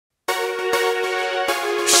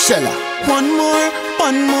Shella. One more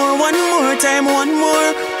time, one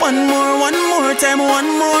more time,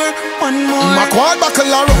 one more. My quad buckle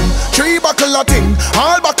a rum, 3 buckle a ting,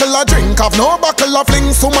 all buckle a drink, have no buckle a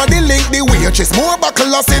fling. Somebody link the waitress, more buckle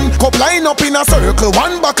a sin. Cup line up in a circle,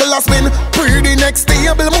 1 buckle a spin. Pre the next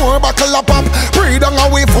table, more buckle a pop. Pre down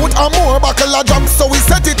away foot and more buckle a drop. So we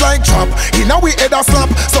set it like trap, in a we head a slap.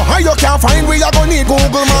 So how you can't find we are gonna need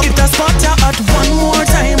Google map. If the spot you at one more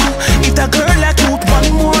time, if the girl like cute one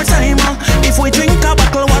more time, if we drink a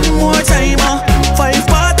buckle one more time, 5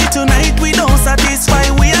 party tonight we don't satisfy.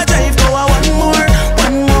 We a drive go a one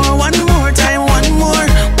more time, one more.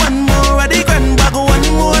 At the grand bag one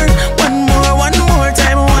more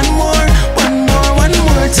time, one more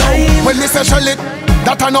time. When me say shell it,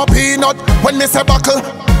 that a no peanut. When me say buckle,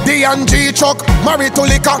 D&G truck, married to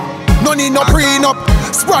liquor. No need no prenup,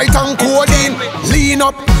 Sprite and codeine, lean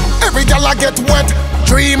up. Every gal a get wet,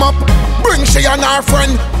 dream up. Bring she and her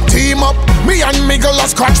friend, team up. Me and me girl a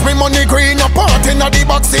scratch me money green up. Part in the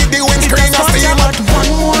box, see the windscreen a steam up. One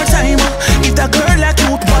more time, if the girl like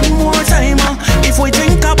cute one more time, if we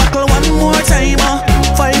drink a bottle one more time,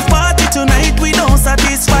 5 party tonight we don't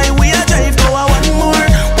satisfy. We a drive go a one more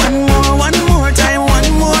time, one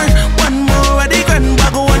more. At the grand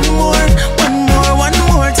bag one more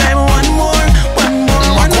time, one more.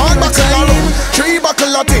 One buckle a rum, 3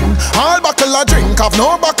 buckle a ting, all buckle a drink, have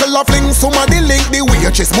no buckle a fling. Somebody link the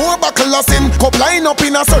waitress, more buckle a sin. Cup line up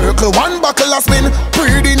in a circle, 1 buckle a spin.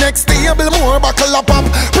 Pre the next table, more buckle a pop.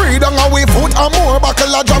 Pre down away foot and more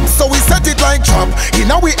buckle a drop. So we set it like trap,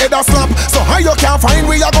 in a we head a slap. So how you can't find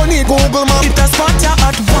we are gonna need Google map. If the spot you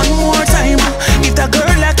at one more time, if the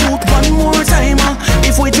girl like cute one more time,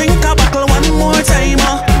 if we drink